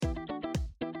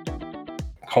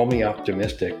Call me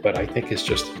optimistic, but I think it's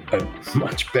just a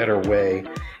much better way.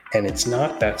 And it's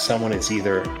not that someone is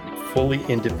either fully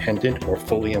independent or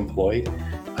fully employed.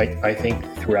 I think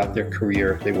throughout their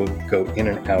career, they will go in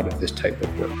and out of this type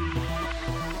of work.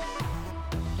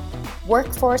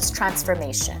 Workforce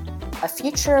transformation, a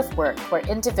future of work where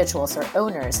individuals are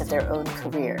owners of their own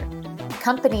career.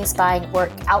 Companies buying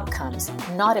work outcomes,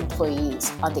 not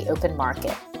employees, on the open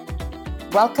market.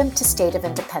 Welcome to State of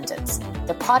Independence,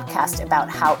 the podcast about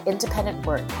how independent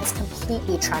work has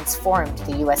completely transformed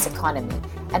the U.S. economy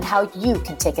and how you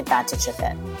can take advantage of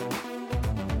it.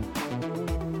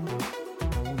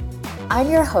 I'm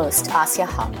your host, Asya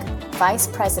Haq, Vice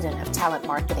President of Talent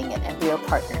Marketing at MBO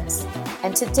Partners,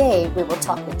 and today we will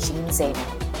talk with Gene Zaino,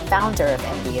 founder of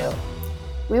MBO.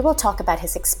 We will talk about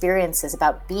his experiences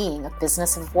about being a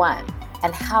business of one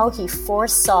and how he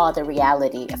foresaw the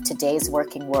reality of today's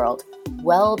working world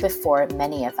well before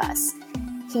many of us.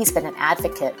 He's been an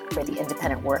advocate for the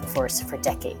independent workforce for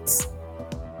decades.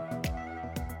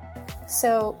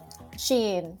 So,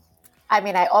 Gene,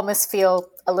 I almost feel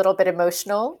a little bit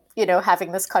emotional,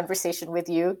 having this conversation with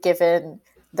you, given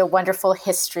the wonderful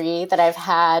history that I've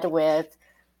had with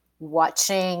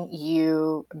watching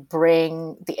you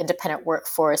bring the independent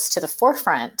workforce to the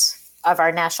forefront of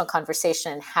our national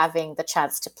conversation, having the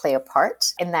chance to play a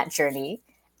part in that journey.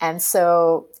 And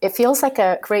so it feels like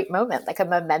a great moment, like a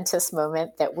momentous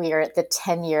moment that we are at the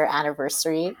 10-year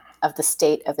anniversary of the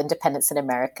State of Independence in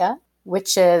America,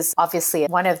 which is obviously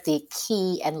one of the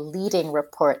key and leading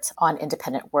reports on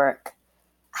independent work.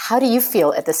 How do you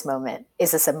feel at this moment?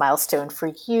 Is this a milestone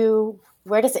for you?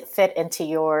 Where does it fit into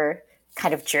your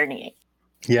kind of journey?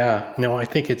 Yeah, no, I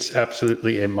think it's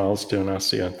absolutely a milestone,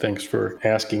 Asya. Thanks for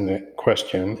asking that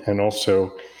question and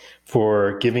also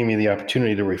for giving me the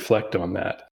opportunity to reflect on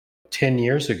that. 10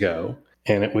 years ago,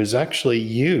 and it was actually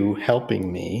you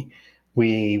helping me,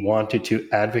 we wanted to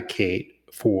advocate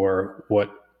for what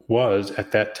was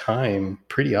at that time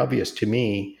pretty obvious to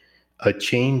me, a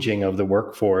changing of the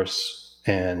workforce.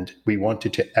 And we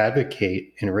wanted to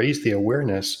advocate and raise the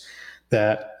awareness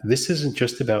that this isn't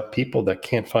just about people that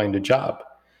can't find a job.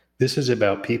 This is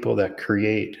about people that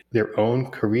create their own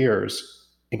careers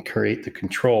and create the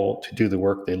control to do the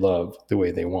work they love the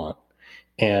way they want.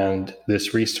 And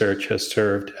this research has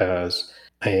served as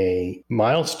a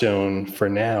milestone for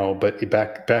now, but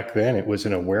back then it was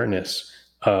an awareness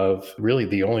of really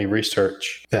the only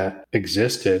research that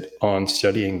existed on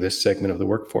studying this segment of the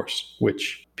workforce,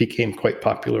 which became quite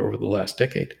popular over the last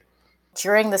decade.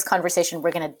 During this conversation,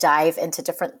 we're going to dive into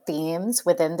different themes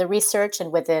within the research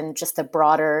and within just the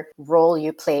broader role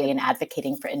you play in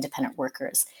advocating for independent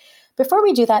workers. Before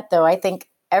we do that, though, I think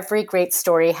every great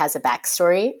story has a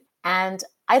backstory, and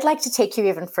I'd like to take you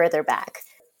even further back.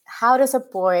 How does a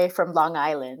boy from Long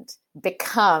Island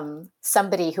become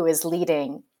somebody who is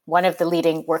leading one of the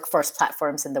leading workforce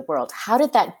platforms in the world? How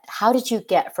did you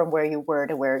get from where you were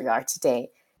to where you are today?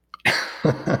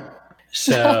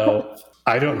 So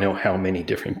I don't know how many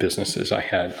different businesses I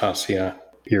had, Asya.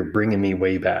 You're bringing me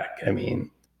way back.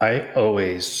 I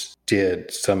always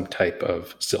did some type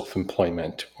of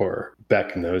self-employment, or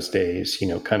back in those days,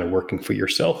 kind of working for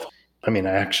yourself. I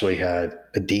actually had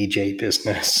a DJ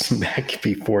business back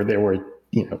before there were,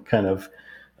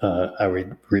 I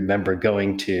would remember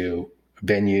going to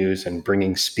venues and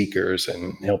bringing speakers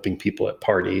and helping people at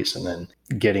parties, and then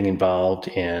getting involved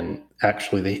in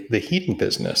actually the heating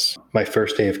business. My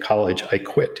first day of college, I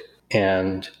quit,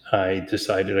 and I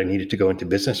decided I needed to go into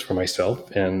business for myself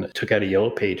and took out a Yellow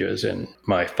Pages. And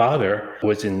my father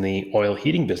was in the oil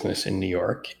heating business in New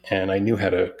York, and I knew how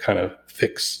to kind of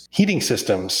fix heating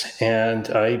systems. And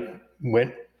I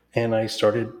went and I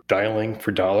started dialing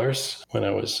for dollars when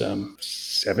I was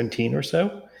 17 or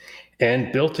so,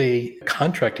 and built a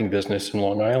contracting business in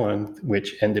Long Island,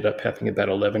 which ended up having about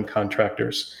 11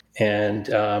 contractors. And,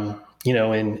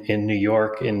 in New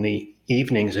York, in the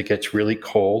evenings, it gets really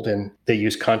cold, and they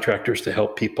use contractors to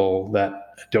help people that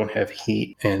don't have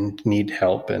heat and need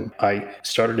help. And I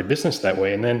started a business that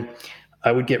way. And then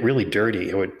I would get really dirty.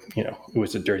 It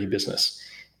was a dirty business.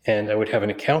 And I would have an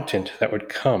accountant that would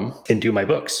come and do my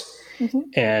books. Mm-hmm.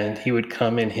 And he would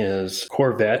come in his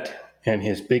Corvette and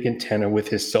his big antenna with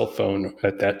his cell phone.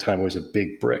 At that time was a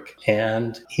big brick.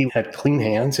 And he had clean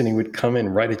hands, and he would come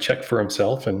and write a check for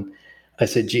himself. And I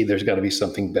said, gee, there's got to be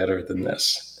something better than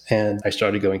this. And I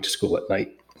started going to school at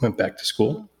night, went back to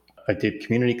school. I did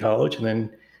community college, and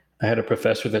then I had a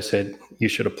professor that said, you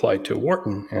should apply to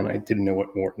Wharton. And I didn't know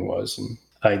what Wharton was. And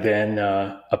I then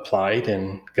applied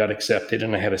and got accepted,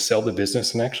 and I had to sell the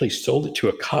business, and actually sold it to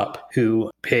a cop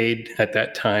who paid at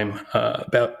that time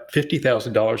about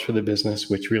 $50,000 for the business,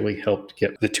 which really helped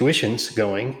get the tuitions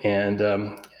going. And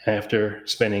after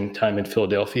spending time in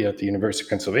Philadelphia at the University of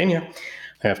Pennsylvania,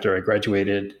 after I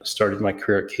graduated, started my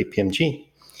career at KPMG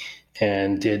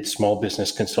and did small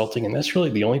business consulting. And that's really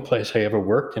the only place I ever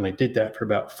worked. And I did that for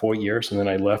about 4 years. And then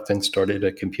I left and started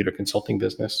a computer consulting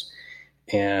business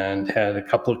and had a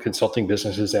couple of consulting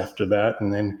businesses after that.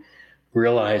 And then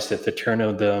realized at the turn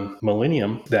of the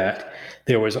millennium that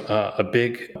there was a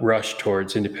big rush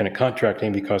towards independent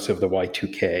contracting because of the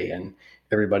Y2K, and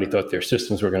everybody thought their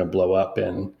systems were going to blow up.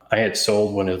 And I had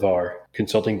sold one of our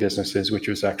consulting businesses, which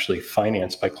was actually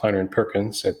financed by Kleiner &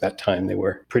 Perkins. At that time, they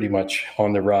were pretty much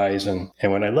on the rise. And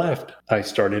when I left, I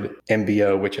started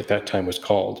MBO, which at that time was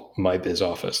called My Biz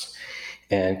Office,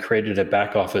 and created a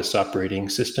back office operating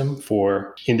system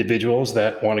for individuals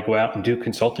that want to go out and do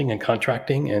consulting and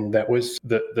contracting. And that was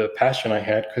the passion I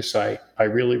had, because I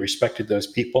really respected those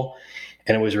people.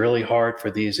 And it was really hard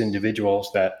for these individuals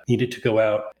that needed to go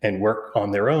out and work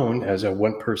on their own as a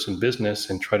one-person business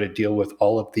and try to deal with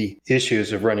all of the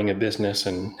issues of running a business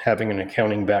and having an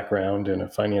accounting background and a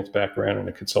finance background and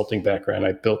a consulting background.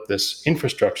 I built this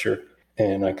infrastructure,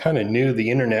 and I kind of knew the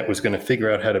internet was going to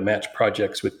figure out how to match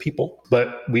projects with people,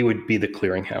 but we would be the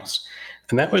clearinghouse.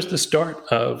 And that was the start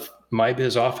of My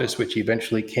Biz Office, which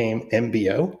eventually came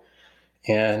MBO.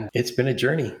 And it's been a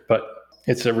journey, but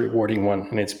it's a rewarding one.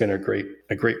 And it's been a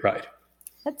great ride.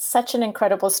 That's such an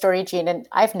incredible story, Gene. And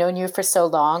I've known you for so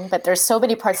long, but there's so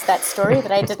many parts of that story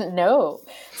that I didn't know.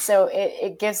 So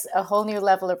it gives a whole new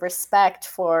level of respect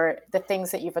for the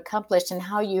things that you've accomplished and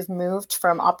how you've moved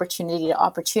from opportunity to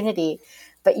opportunity.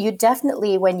 But you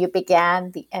definitely, when you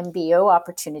began the MBO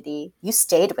opportunity, you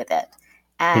stayed with it.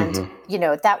 And,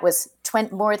 that was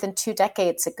more than 2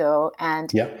 decades ago.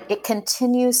 And It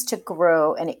continues to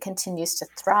grow and it continues to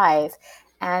thrive.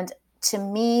 And to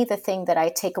me, the thing that I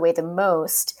take away the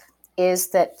most is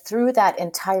that through that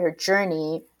entire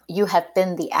journey, you have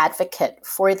been the advocate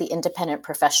for the independent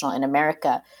professional in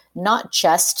America, not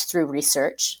just through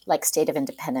research like State of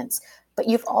Independence, but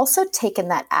you've also taken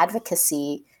that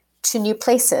advocacy to new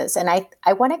places. And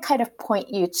I want to kind of point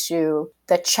you to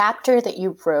the chapter that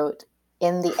you wrote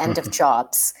in The End of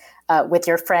Jobs with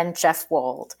your friend Jeff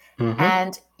Wold.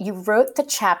 And you wrote the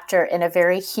chapter in a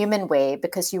very human way,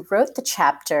 because you wrote the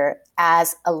chapter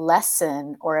as a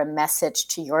lesson or a message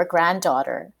to your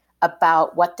granddaughter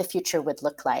about what the future would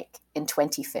look like in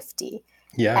 2050.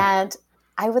 And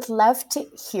I would love to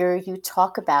hear you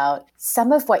talk about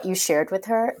some of what you shared with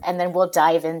her, and then we'll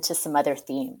dive into some other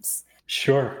themes.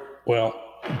 Sure. Well,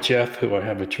 Jeff, who I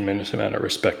have a tremendous amount of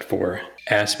respect for,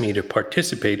 asked me to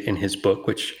participate in his book,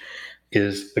 which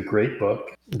is a great book,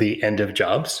 The End of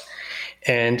Jobs.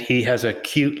 And he has a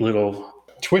cute little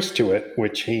twist to it,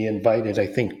 which he invited, I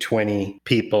think, 20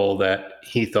 people that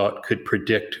he thought could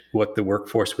predict what the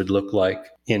workforce would look like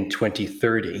in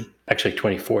 2030, actually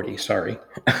 2040, sorry.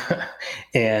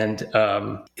 And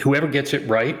whoever gets it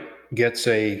right gets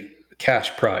a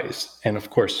cash prize. And of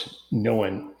course, no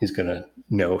one is going to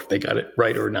know if they got it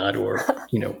right or not, or,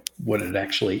 what it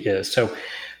actually is. So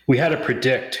we had to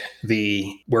predict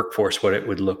the workforce, what it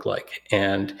would look like.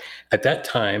 And at that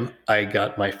time, I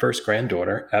got my first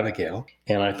granddaughter, Abigail,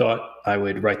 and I thought I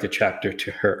would write the chapter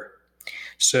to her.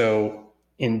 So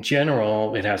in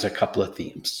general, it has a couple of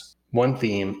themes. One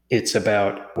theme, it's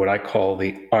about what I call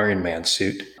the Iron Man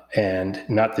suit, and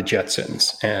not the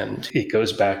Jetsons. And it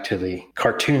goes back to the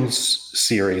cartoons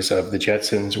series of the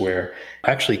Jetsons, where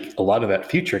actually a lot of that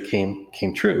future came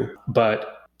true.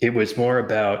 But it was more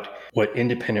about what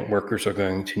independent workers are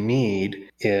going to need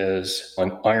is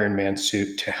an Iron Man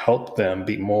suit to help them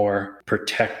be more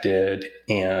protected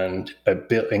and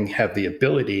have the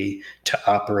ability to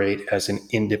operate as an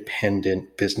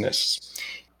independent business.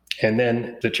 And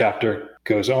then the chapter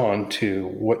goes on to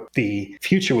what the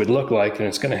future would look like, and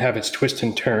it's going to have its twists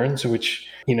and turns, which,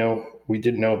 we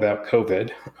didn't know about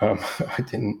COVID. I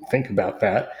didn't think about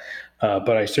that.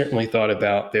 But I certainly thought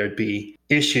about there'd be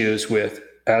issues with,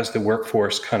 as the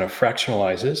workforce kind of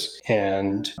fractionalizes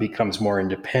and becomes more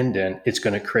independent, it's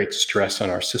going to create stress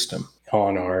on our system,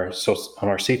 on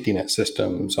our safety net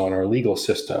systems, on our legal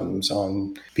systems,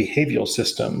 on behavioral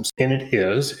systems. And it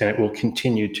is, and it will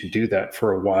continue to do that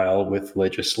for a while with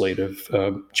legislative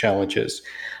challenges.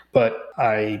 But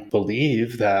I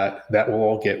believe that will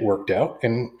all get worked out.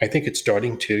 And I think it's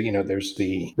starting to. There's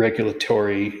the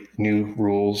regulatory new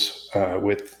rules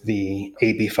with the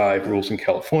AB5 rules in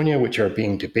California, which are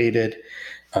being debated.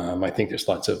 I think there's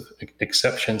lots of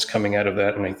exceptions coming out of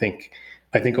that. And I think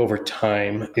I think over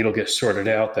time, it'll get sorted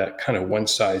out that kind of one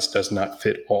size does not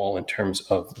fit all in terms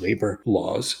of labor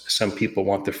laws. Some people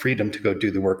want the freedom to go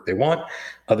do the work they want.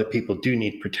 Other people do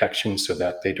need protection so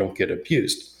that they don't get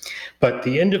abused. But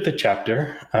the end of the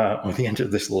chapter, or the end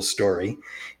of this little story,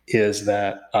 is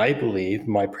that I believe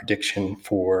my prediction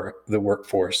for the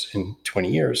workforce in 20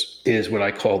 years is what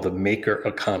I call the maker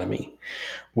economy,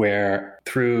 where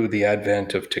through the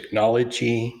advent of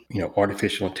technology,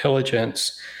 artificial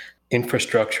intelligence,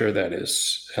 infrastructure that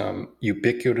is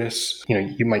ubiquitous.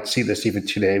 You might see this even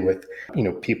today with,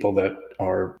 people that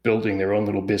are building their own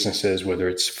little businesses, whether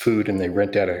it's food and they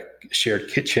rent out a shared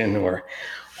kitchen, or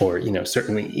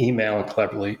certainly email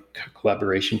and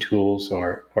collaboration tools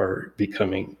are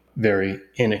becoming very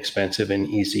inexpensive and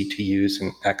easy to use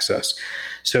and access.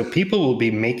 So people will be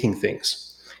making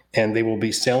things and they will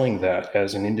be selling that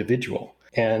as an individual.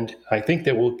 And I think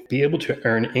they will be able to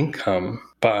earn income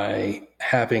by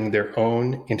having their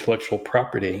own intellectual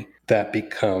property that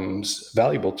becomes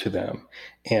valuable to them.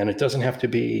 And it doesn't have to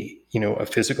be, a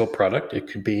physical product. It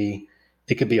could be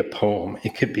a poem.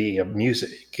 It could be a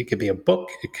music. It could be a book.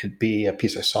 It could be a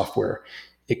piece of software.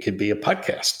 It could be a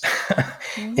podcast.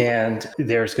 And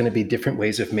there's going to be different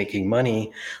ways of making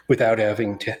money without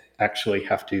having to actually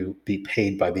have to be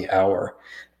paid by the hour.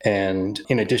 And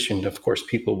in addition, of course,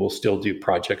 people will still do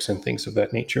projects and things of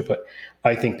that nature. But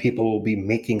I think people will be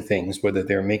making things, whether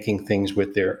they're making things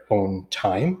with their own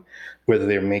time, whether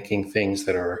they're making things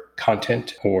that are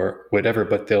content or whatever,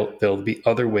 but there'll be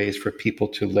other ways for people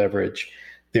to leverage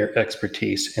their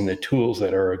expertise and the tools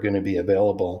that are going to be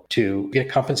available to get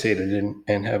compensated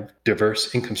and have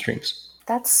diverse income streams.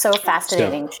 That's so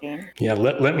fascinating, Gene. Yeah,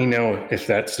 let me know if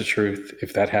that's the truth,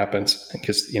 if that happens,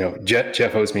 because,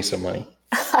 Jeff owes me some money.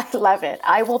 I love it.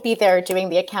 I will be there doing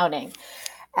the accounting,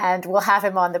 and we'll have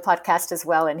him on the podcast as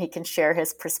well, and he can share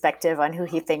his perspective on who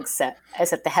he thinks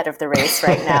is at the head of the race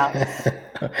right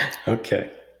now.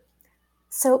 Okay.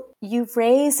 So you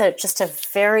raise just a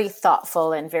very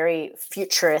thoughtful and very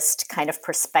futurist kind of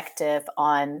perspective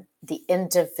on the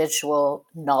individual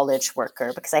knowledge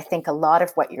worker, because I think a lot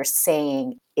of what you're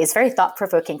saying is very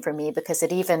thought-provoking for me, because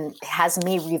it even has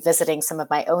me revisiting some of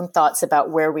my own thoughts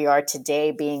about where we are today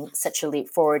being such a leap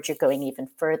forward. You're going even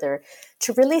further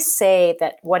to really say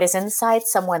that what is inside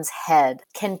someone's head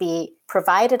can be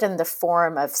provided in the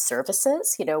form of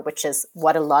services, which is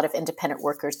what a lot of independent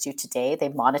workers do today. They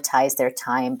monetize their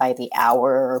time by the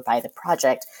hour or by the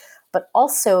project. But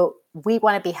also, we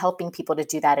want to be helping people to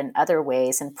do that in other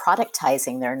ways and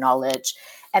productizing their knowledge.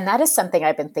 And that is something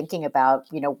I've been thinking about,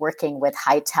 working with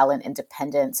high talent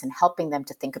independents and helping them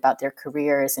to think about their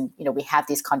careers. And, we have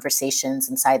these conversations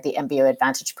inside the MBO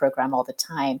Advantage program all the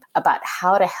time about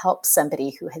how to help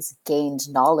somebody who has gained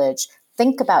knowledge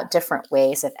think about different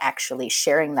ways of actually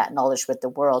sharing that knowledge with the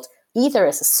world, either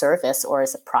as a service or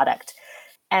as a product.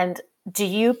 And do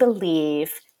you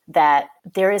believe that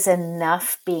there is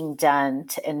enough being done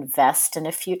to invest in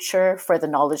a future for the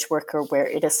knowledge worker where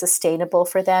it is sustainable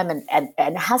for them?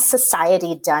 And has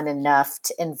society done enough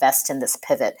to invest in this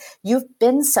pivot? You've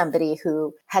been somebody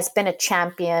who has been a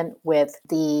champion with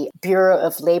the Bureau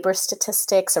of Labor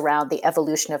Statistics around the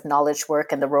evolution of knowledge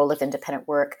work and the role of independent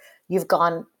work. You've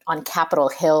gone on Capitol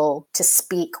Hill to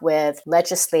speak with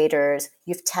legislators.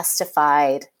 You've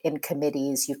testified in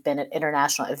committees. You've been at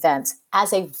international events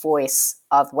as a voice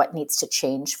of what needs to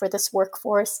change for this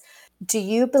workforce. Do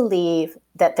you believe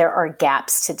that there are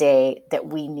gaps today that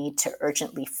we need to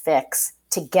urgently fix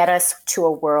to get us to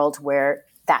a world where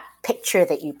that picture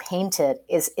that you painted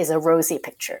is a rosy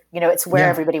picture? It's where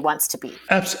everybody wants to be.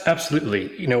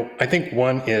 Absolutely. I think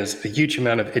one is a huge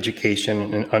amount of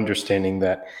education and understanding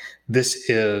that this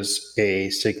is a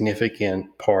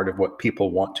significant part of what people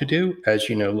want to do. As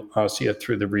you know, Asia,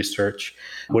 through the research,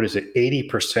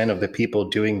 80% of the people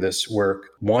doing this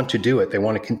work want to do it. They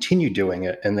want to continue doing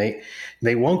it. And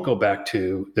they won't go back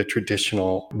to the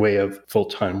traditional way of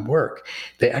full-time work.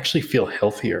 They actually feel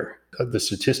healthier. The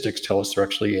statistics tell us they're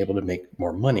actually able to make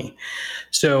more money.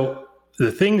 So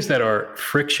the things that are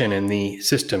friction in the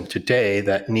system today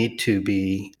that need to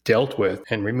be dealt with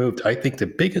and removed, I think the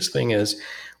biggest thing is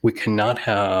we cannot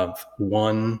have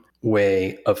one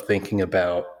way of thinking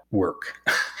about work.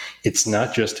 It's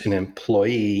not just an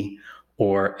employee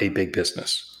or a big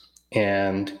business.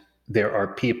 And there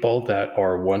are people that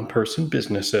are one-person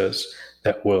businesses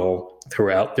that will,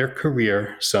 throughout their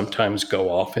career, sometimes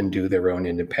go off and do their own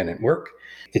independent work.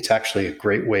 It's actually a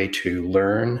great way to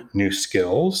learn new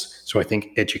skills. So I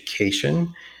think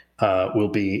education will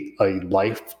be a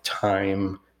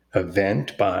lifetime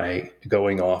event by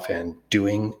going off and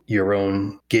doing your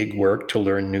own gig work to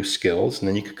learn new skills. And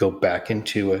then you could go back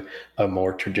into a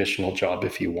more traditional job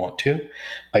if you want to.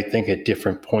 I think at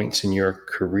different points in your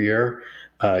career,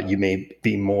 you may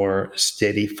be more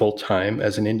steady full time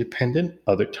as an independent.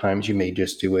 Other times you may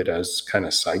just do it as kind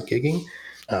of side gigging.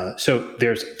 So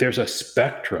there's a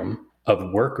spectrum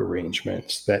of work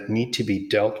arrangements that need to be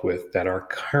dealt with that our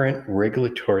current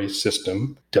regulatory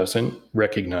system doesn't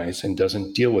recognize and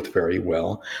doesn't deal with very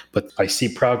well. But I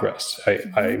see progress.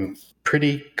 I'm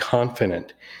pretty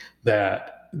confident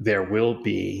that there will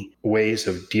be ways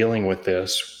of dealing with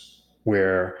this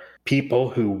where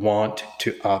people who want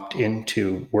to opt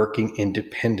into working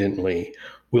independently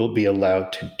will be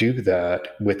allowed to do that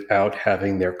without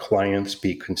having their clients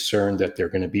be concerned that they're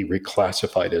going to be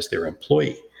reclassified as their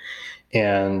employee.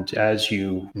 And as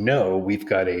you know, we've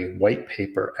got a white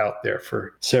paper out there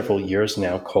for several years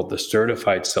now called the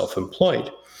Certified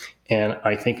Self-Employed. And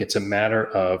I think it's a matter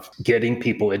of getting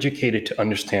people educated to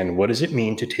understand what does it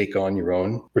mean to take on your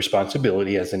own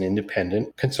responsibility as an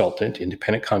independent consultant,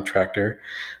 independent contractor,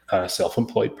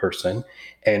 self-employed person,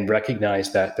 and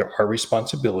recognize that there are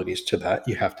responsibilities to that.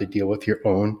 You have to deal with your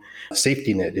own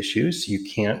safety net issues. You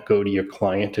can't go to your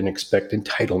client and expect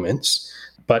entitlements.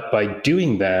 But by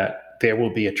doing that, there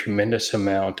will be a tremendous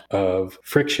amount of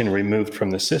friction removed from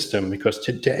the system, because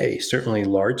today, certainly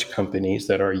large companies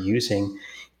that are using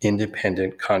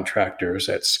independent contractors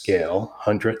at scale,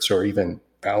 hundreds or even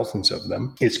thousands of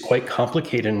them, it's quite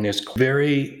complicated, and there's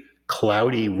very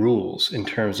cloudy rules in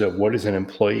terms of what is an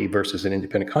employee versus an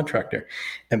independent contractor.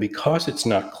 And because it's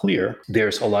not clear,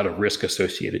 there's a lot of risk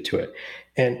associated to it.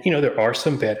 And, there are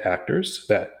some bad actors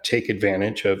that take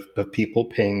advantage of people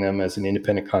paying them as an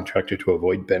independent contractor to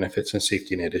avoid benefits and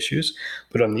safety net issues.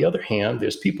 But on the other hand,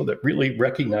 there's people that really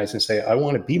recognize and say, I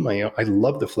want to be my own. I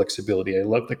love the flexibility. I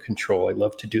love the control. I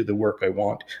love to do the work I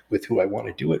want with who I want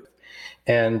to do it.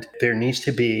 And there needs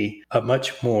to be a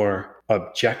much more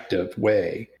objective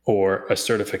way, or a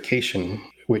certification,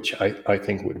 which I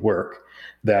think would work,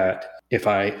 that if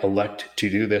I elect to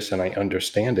do this and I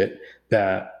understand it,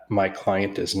 that my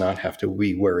client does not have to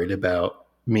be worried about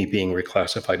me being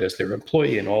reclassified as their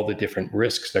employee and all the different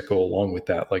risks that go along with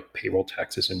that, like payroll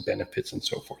taxes and benefits and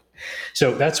so forth.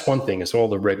 So that's one thing, is all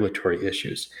the regulatory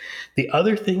issues. The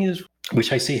other thing is,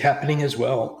 which I see happening as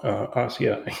well,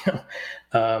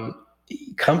 Asya,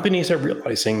 companies are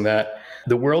realizing that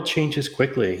the world changes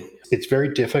quickly. It's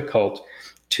very difficult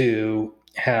to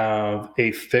have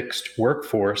a fixed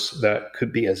workforce that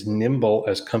could be as nimble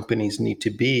as companies need to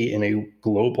be in a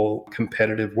global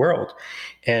competitive world.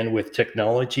 And with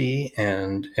technology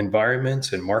and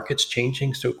environments and markets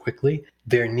changing so quickly,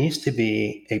 there needs to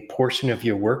be a portion of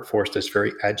your workforce that's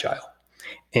very agile.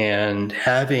 And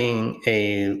having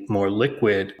a more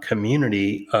liquid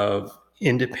community of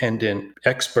independent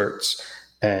experts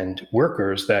and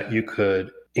workers that you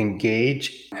could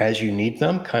engage as you need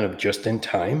them, kind of just in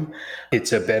time,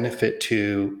 it's a benefit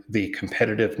to the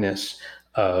competitiveness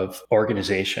of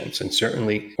organizations, and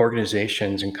certainly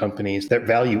organizations and companies that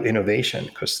value innovation,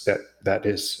 because that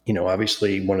is,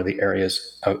 obviously one of the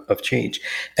areas of change.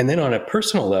 And then on a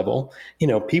personal level,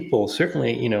 people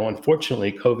certainly,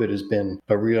 unfortunately, COVID has been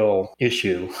a real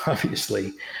issue,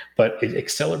 obviously, but it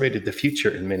accelerated the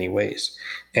future in many ways.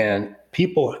 And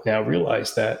people now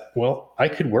realize that, well, I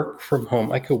could work from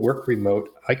home, I could work remote,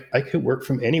 I could work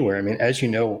from anywhere. I mean, as you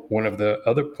know, one of the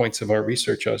other points of our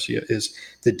research, Asya, is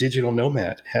the digital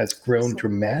nomad has grown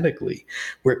dramatically,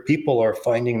 where people are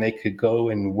finding they could go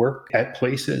and work at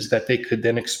places that they could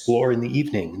then explore in the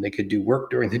evening. They could do work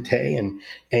during the day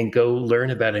and go learn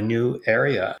about a new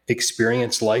area,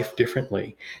 experience life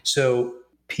differently. So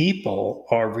people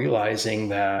are realizing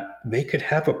that they could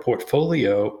have a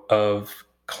portfolio of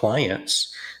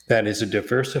clients that is a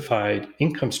diversified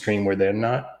income stream, where they're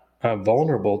not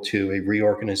vulnerable to a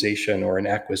reorganization or an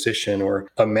acquisition or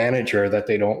a manager that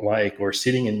they don't like, or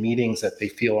sitting in meetings that they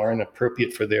feel aren't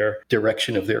appropriate for their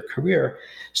direction of their career.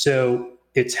 So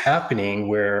it's happening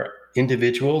where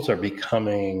individuals are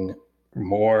becoming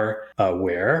more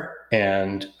aware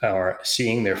and are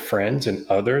seeing their friends and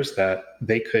others that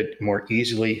they could more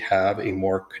easily have a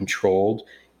more controlled,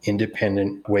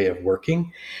 independent way of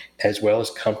working, as well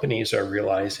as companies are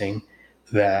realizing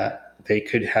that they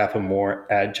could have a more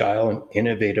agile and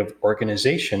innovative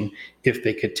organization if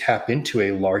they could tap into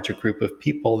a larger group of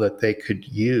people that they could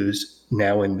use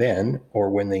now and then, or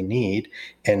when they need,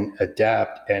 and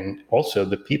adapt. And also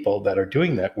the people that are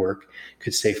doing that work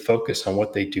could stay focused on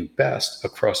what they do best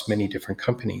across many different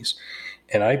companies.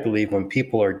 And I believe when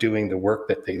people are doing the work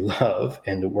that they love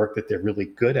and the work that they're really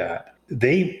good at,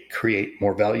 they create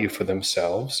more value for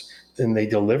themselves. and they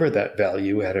deliver that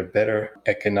value at a better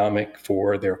economic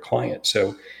for their client.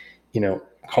 So,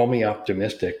 call me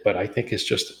optimistic, but I think it's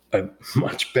just a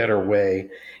much better way.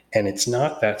 And it's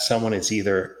not that someone is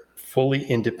either fully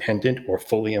independent or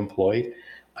fully employed.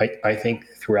 I think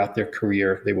throughout their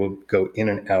career, they will go in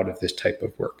and out of this type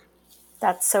of work.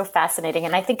 That's so fascinating.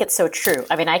 And I think it's so true.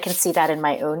 I mean, I can see that in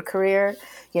my own career.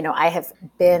 I have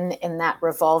been in that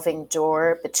revolving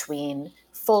door between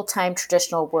full time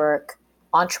traditional work,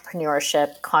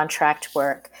 entrepreneurship, contract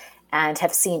work, and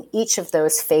have seen each of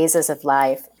those phases of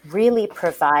life really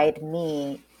provide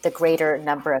me the greater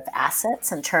number of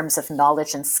assets in terms of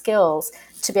knowledge and skills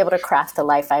to be able to craft the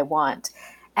life I want.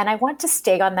 And I want to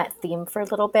stay on that theme for a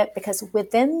little bit because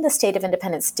within the State of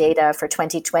Independence data for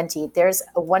 2020, there's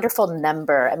a wonderful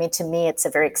number. I mean, to me, it's a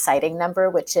very exciting number,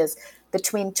 which is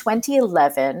between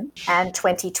 2011 and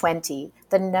 2020,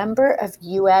 the number of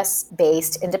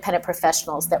US-based independent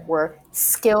professionals that were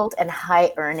skilled and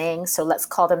high earning, so let's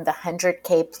call them the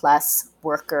 100K plus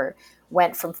worker,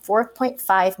 went from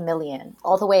 4.5 million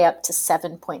all the way up to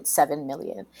 7.7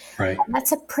 million. Right. And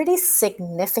that's a pretty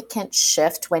significant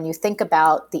shift when you think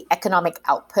about the economic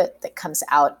output that comes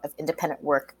out of independent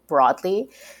work broadly,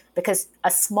 because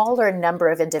a smaller number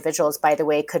of individuals, by the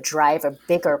way, could drive a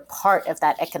bigger part of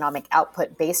that economic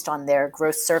output based on their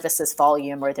gross services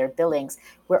volume or their billings.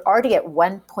 We're already at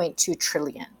 1.2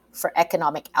 trillion for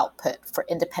economic output for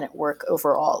independent work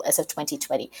overall as of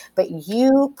 2020. But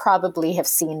you probably have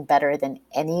seen better than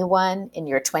anyone in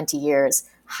your 20 years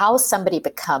how somebody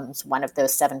becomes one of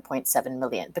those 7.7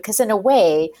 million. Because in a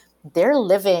way, they're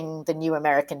living the new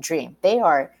American dream. They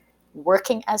are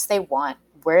working as they want,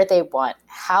 where they want,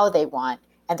 how they want,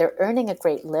 and they're earning a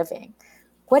great living.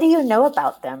 What do you know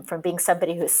about them from being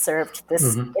somebody who's served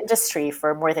this industry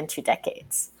for more than 2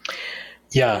 decades?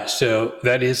 Yeah, so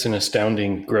that is an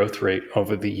astounding growth rate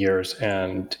over the years,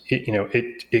 and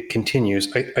it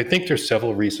continues. I think there's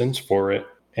several reasons for it,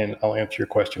 and I'll answer your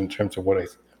question in terms of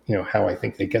how I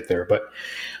think they get there. But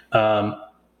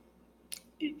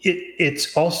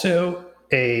it's also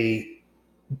a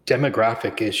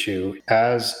demographic issue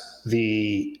as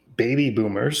the baby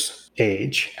boomers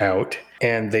age out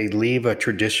and they leave a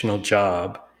traditional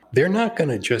job. They're not going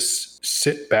to just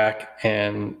sit back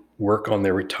and work on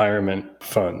their retirement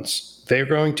funds. They're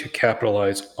going to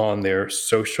capitalize on their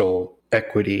social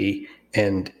equity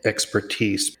and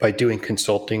expertise by doing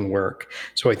consulting work.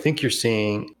 So I think you're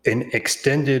seeing an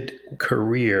extended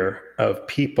career of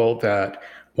people that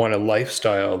want a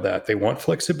lifestyle that they want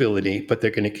flexibility, but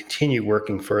they're going to continue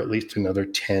working for at least another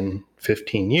 10,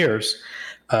 15 years,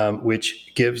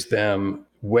 which gives them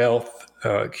wealth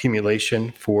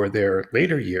accumulation for their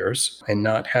later years and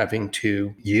not having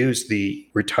to use the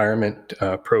retirement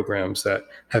programs that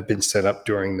have been set up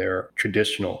during their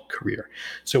traditional career.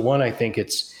 So one, I think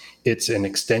it's an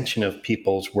extension of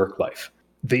people's work life.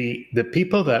 The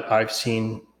people that I've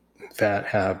seen that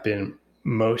have been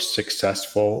most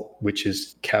successful, which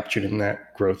is captured in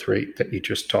that growth rate that you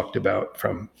just talked about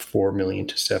from 4 million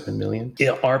to 7 million,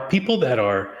 are people that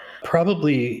are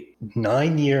probably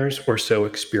 9 years or so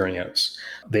experience.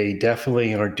 They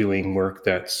definitely are doing work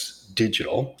that's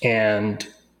digital, and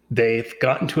they've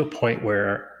gotten to a point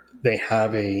where they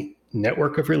have a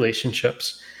network of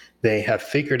relationships. They have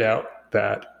figured out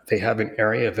that they have an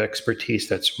area of expertise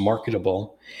that's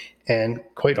marketable. And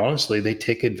quite honestly, they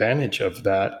take advantage of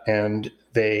that and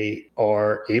they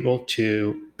are able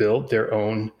to build their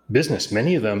own business.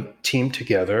 Many of them team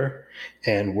together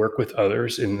and work with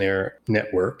others in their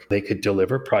network. They could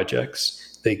deliver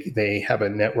projects. They have a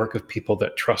network of people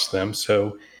that trust them.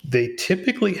 So they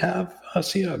typically have,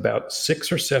 Asia, about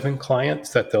 6 or 7 clients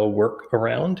that they'll work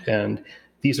around. And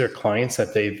these are clients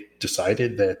that they've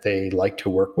decided that they like to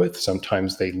work with.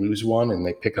 Sometimes they lose one and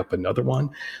they pick up another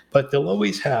one, but they'll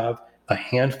always have a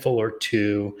handful or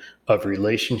two of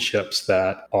relationships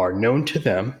that are known to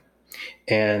them,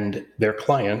 and their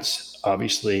clients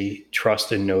obviously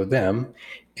trust and know them.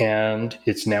 And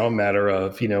it's now a matter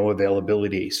of,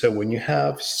 availability. So when you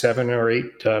have 7 or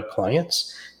 8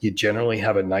 clients, you generally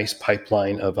have a nice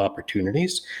pipeline of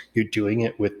opportunities. You're doing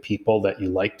it with people that you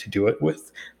like to do it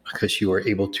with because you are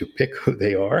able to pick who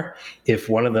they are. If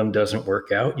one of them doesn't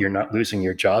work out, you're not losing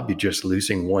your job. You're just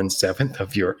losing 1/7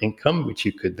 of your income, which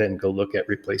you could then go look at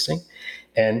replacing.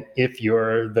 And if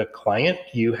you're the client,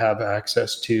 you have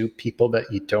access to people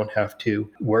that you don't have to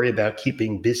worry about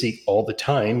keeping busy all the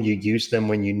time. You use them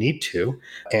when you need to,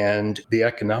 and the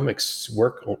economics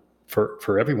work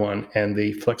for everyone, and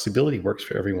the flexibility works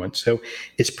for everyone. So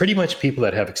it's pretty much people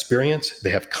that have experience,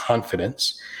 they have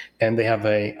confidence, and they have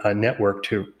a network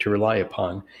to rely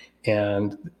upon.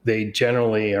 And they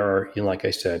generally are, like I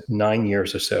said, 9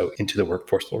 years or so into the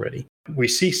workforce already. We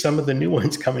see some of the new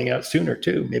ones coming out sooner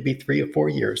too, maybe 3 or 4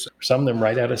 years. Some of them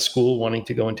right out of school wanting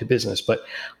to go into business. But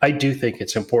I do think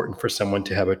it's important for someone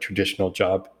to have a traditional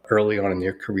job early on in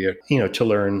their career, to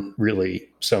learn really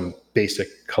some basic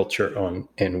culture on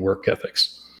and work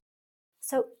ethics.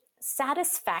 So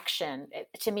satisfaction,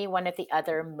 to me, one of the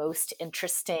other most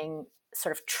interesting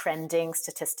sort of trending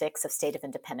statistics of state of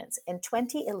independence. In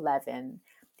 2011,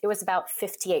 it was about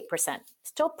 58%,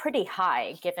 still pretty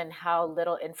high given how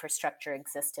little infrastructure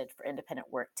existed for independent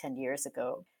work 10 years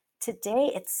ago. Today,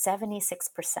 it's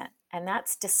 76%, and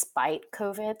that's despite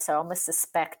COVID. So I almost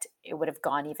suspect it would have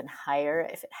gone even higher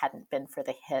if it hadn't been for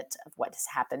the hit of what has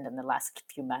happened in the last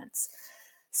few months.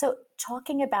 So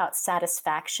talking about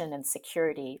satisfaction and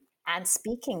security and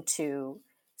speaking to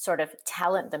sort of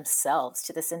talent themselves,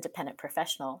 to this independent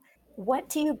professional, what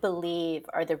do you believe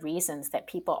are the reasons that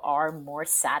people are more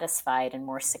satisfied and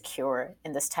more secure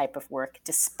in this type of work,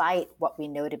 despite what we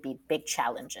know to be big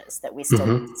challenges that we still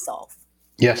need to solve?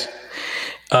 Yes.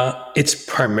 It's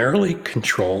primarily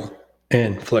control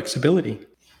and flexibility.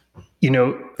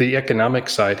 The economic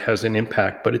side has an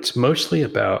impact, but it's mostly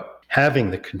about having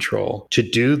the control to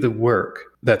do the work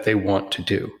that they want to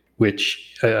do, which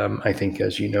I think,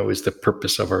 as you know, is the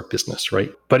purpose of our business,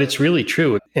 right? But it's really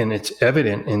true. And it's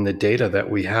evident in the data that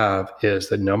we have is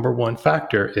the number one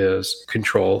factor is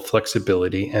control,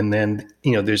 flexibility. And then,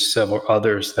 there's several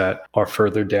others that are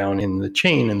further down in the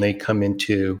chain, and they come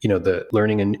into, the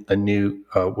learning a new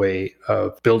way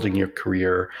of building your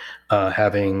career,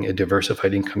 having a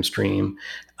diversified income stream,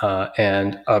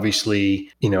 and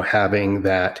obviously, having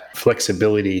that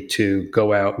flexibility to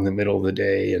go out in the middle of the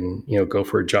day and, go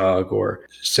for a jog or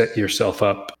set yourself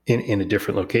up in a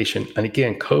different location. And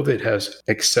again, COVID has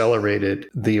accelerated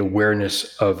the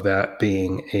awareness of that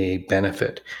being a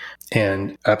benefit,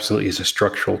 and absolutely is a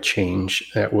structural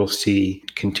change that we'll see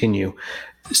continue.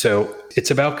 So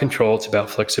it's about control, it's about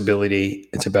flexibility,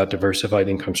 it's about diversified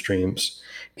income streams.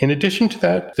 In addition to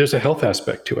that, there's a health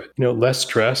aspect to it. Less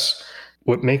stress.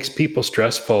 What makes people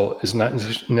stressful is not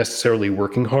necessarily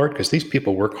working hard, because these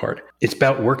people work hard. It's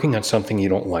about working on something you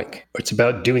don't like. It's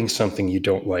about doing something you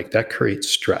don't like. That creates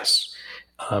stress.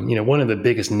 One of the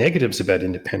biggest negatives about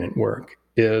independent work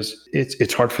is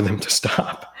it's hard for them to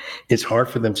stop. It's hard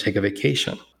for them to take a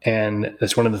vacation. And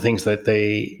that's one of the things that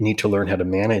they need to learn how to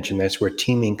manage. And that's where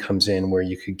teaming comes in, where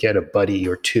you could get a buddy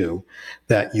or two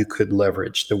that you could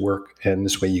leverage the work. And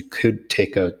this way you could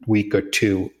take a week or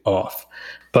two off.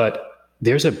 But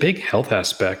there's a big health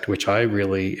aspect, which I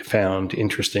really found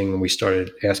interesting when we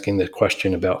started asking the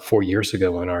question about 4 years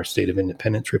ago in our State of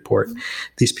Independence report.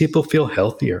 These people feel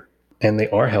healthier, and they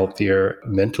are healthier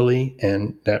mentally,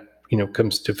 and that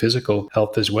comes to physical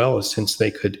health as well, since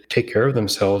they could take care of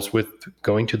themselves with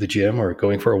going to the gym or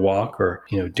going for a walk or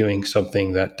doing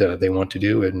something that they want to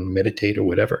do and meditate or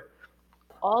whatever.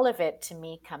 All of it to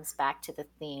me comes back to the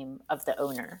theme of the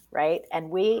owner, right?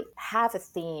 And we have a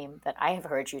theme that I have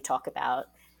heard you talk about,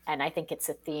 and I think it's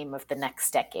a theme of the next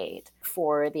decade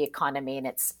for the economy, and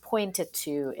it's pointed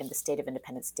to in the State of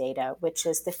Independence data, which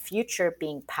is the future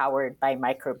being powered by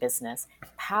micro business,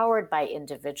 powered by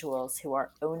individuals who are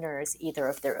owners either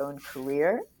of their own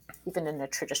career, even in a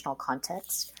traditional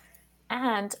context,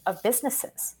 and of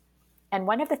businesses. And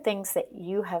one of the things that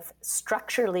you have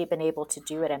structurally been able to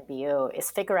do at MBO is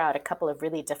figure out a couple of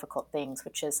really difficult things,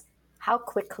 which is how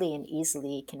quickly and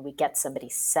easily can we get somebody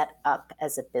set up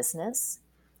as a business,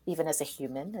 even as a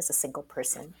human, as a single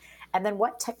person? And then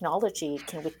what technology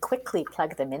can we quickly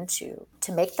plug them into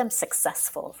to make them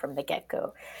successful from the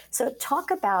get-go? So talk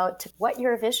about what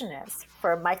your vision is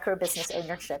for micro business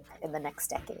ownership in the next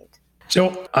decade.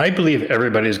 So I believe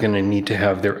everybody's going to need to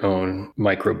have their own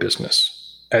micro business.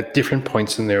 At different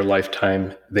points in their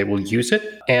lifetime, they will use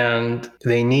it, and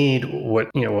they need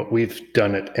what we've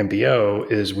done at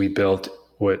MBO is we built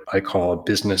what I call a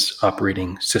business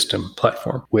operating system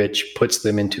platform, which puts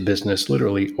them into business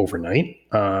literally overnight,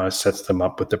 sets them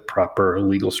up with the proper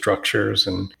legal structures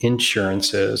and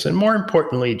insurances, and more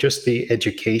importantly, just the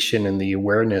education and the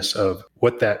awareness of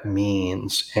what that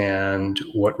means and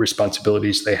what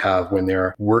responsibilities they have when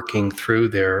they're working through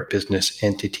their business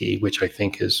entity, which I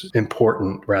think is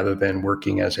important rather than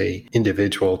working as a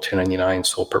individual 1099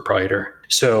 sole proprietor.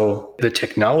 So the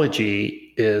technology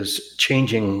is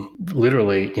changing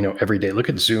literally, every day. Look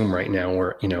at Zoom right now,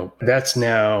 where, that's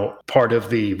now part of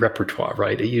the repertoire,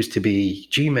 right? It used to be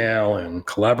Gmail and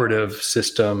collaborative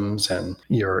systems and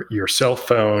your cell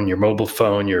phone, your mobile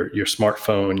phone, your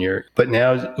smartphone, but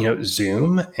now,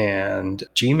 Zoom and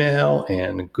Gmail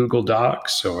and Google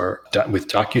Docs or with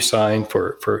DocuSign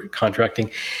for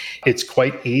contracting. It's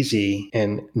quite easy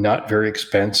and not very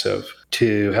expensive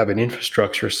to have an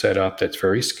infrastructure set up that's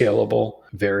very scalable,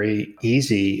 very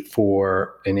easy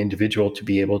for an individual to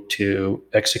be able to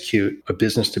execute a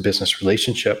business-to-business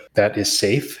relationship that is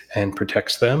safe and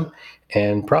protects them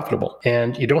and profitable.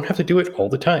 And you don't have to do it all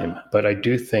the time. But I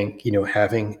do think,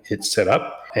 having it set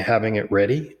up and having it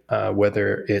ready,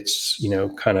 whether it's,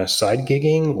 kind of side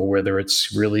gigging or whether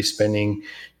it's really spending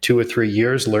 2 or 3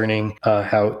 years learning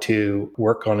how to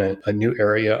work on a new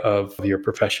area of your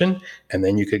profession. And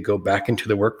then you could go back into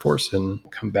the workforce and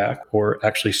come back, or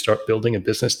actually start building a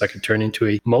business that could turn into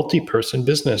a multi-person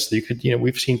business. You could,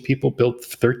 we've seen people build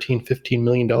 $13, $15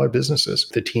 million businesses,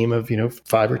 the team of,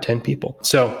 5 or 10 people.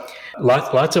 So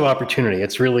lots of opportunity.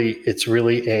 It's really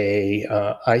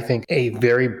I think a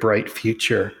very bright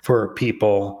future for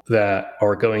people that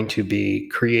are going to be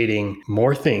creating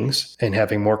more things and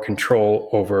having more control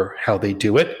over how they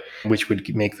do it, which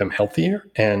would make them healthier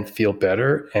and feel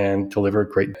better and deliver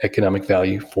great economic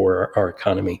value for our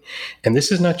economy. And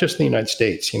this is not just the United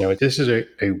States. This is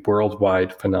a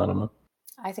worldwide phenomenon.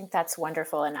 I think that's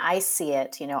wonderful. And I see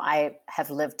it, I have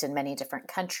lived in many different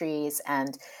countries.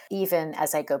 And even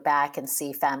as I go back and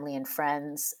see family and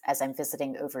friends as I'm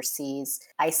visiting overseas,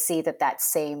 I see that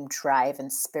same drive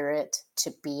and spirit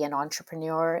to be an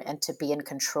entrepreneur and to be in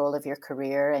control of your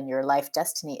career and your life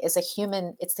destiny it's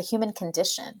the human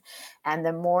condition. And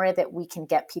the more that we can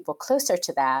get people closer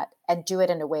to that and do it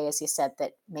in a way, as you said,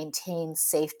 that maintains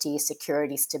safety,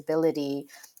 security, stability,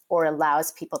 or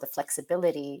allows people the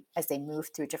flexibility as they move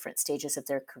through different stages of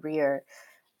their career,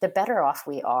 the better off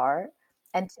we are.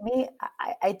 And to me,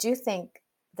 I do think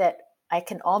that I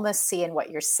can almost see in what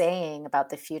you're saying about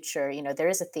the future, there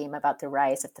is a theme about the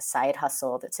rise of the side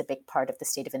hustle that's a big part of the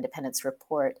State of Independence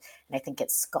report. And I think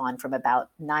it's gone from about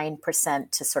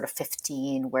 9% to sort of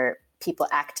 15%, where people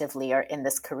actively are in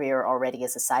this career already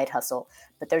as a side hustle.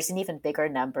 But there's an even bigger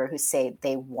number who say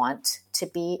they want to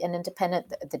be an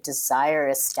independent. The desire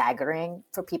is staggering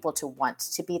for people to want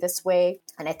to be this way.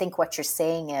 And I think what you're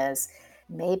saying is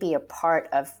maybe a part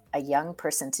of a young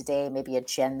person today, maybe a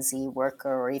Gen Z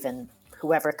worker or even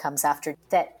whoever comes after,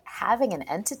 that having an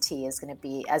entity is going to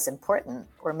be as important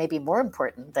or maybe more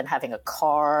important than having a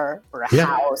car or a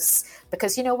house.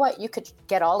 Because you know what? You could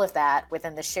get all of that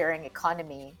within the sharing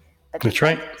economy. But the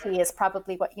entity is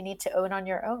probably what you need to own on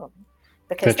your own,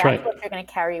 because that's what you're going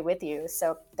to carry with you.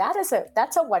 So that's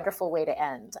a wonderful way to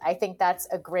end. I think that's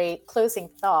a great closing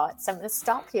thought. So I'm going to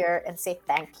stop here and say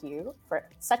thank you for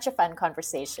such a fun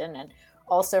conversation, and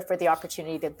also for the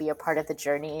opportunity to be a part of the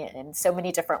journey in so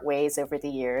many different ways over the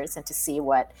years, and to see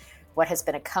what has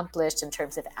been accomplished in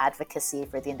terms of advocacy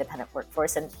for the independent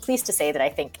workforce. And pleased to say that I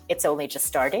think it's only just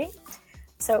starting.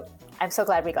 So I'm so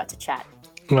glad we got to chat.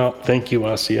 Well, thank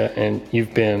you, Asia. And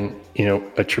you've been,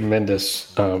 a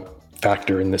tremendous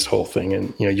factor in this whole thing.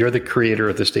 And, you're the creator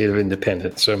of the State of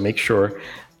Independence. So make sure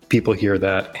people hear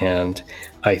that. And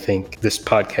I think this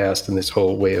podcast and this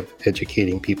whole way of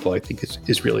educating people, I think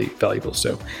is really valuable.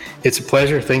 So it's a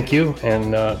pleasure. Thank you.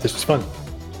 And this was fun.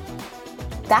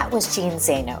 That was Gene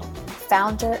Zaino,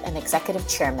 founder and executive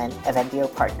chairman of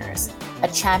MBO Partners, a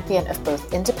champion of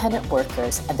both independent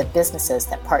workers and the businesses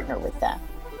that partner with them.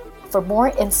 For more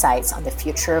insights on the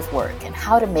future of work and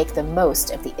how to make the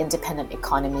most of the independent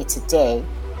economy today,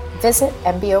 visit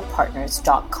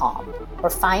mbopartners.com or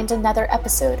find another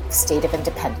episode of State of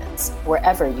Independence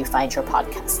wherever you find your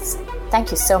podcasts.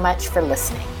 Thank you so much for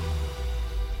listening.